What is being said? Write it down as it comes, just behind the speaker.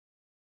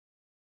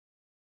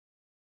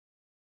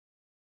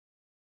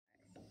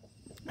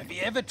Have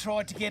you ever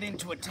tried to get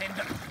into a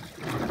tender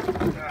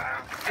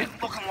and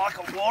looking like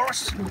a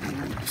walrus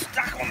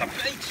stuck on the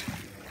beach?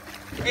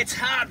 It's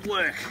hard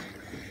work,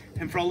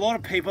 and for a lot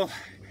of people,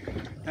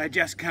 they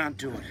just can't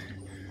do it.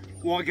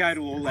 Why go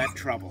to all that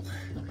trouble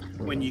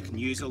when you can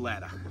use a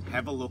ladder?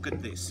 Have a look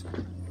at this.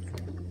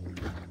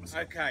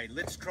 Okay,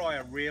 let's try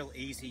a real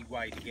easy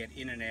way to get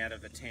in and out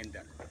of a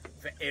tender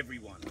for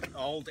everyone,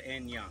 old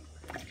and young.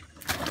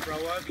 Throw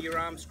over your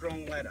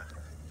Armstrong ladder.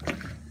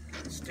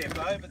 Step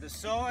over the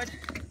side,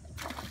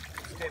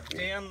 step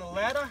down the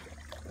ladder,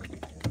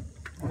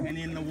 and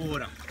in the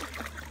water.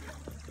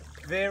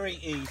 Very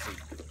easy.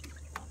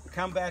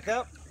 Come back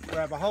up,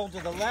 grab a hold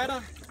of the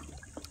ladder,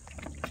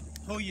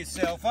 pull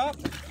yourself up,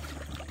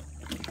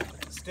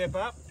 step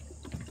up,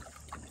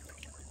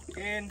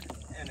 again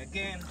and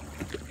again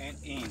and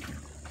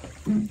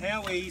in.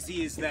 How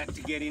easy is that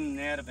to get in and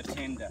out of a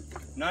tender?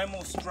 No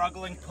more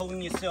struggling,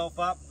 pulling yourself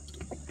up.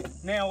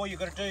 Now all you've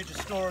got to do to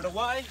store it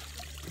away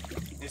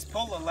is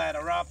pull the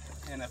ladder up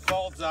and it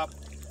folds up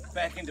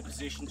back into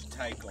position to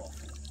take off.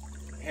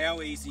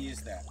 How easy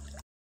is that?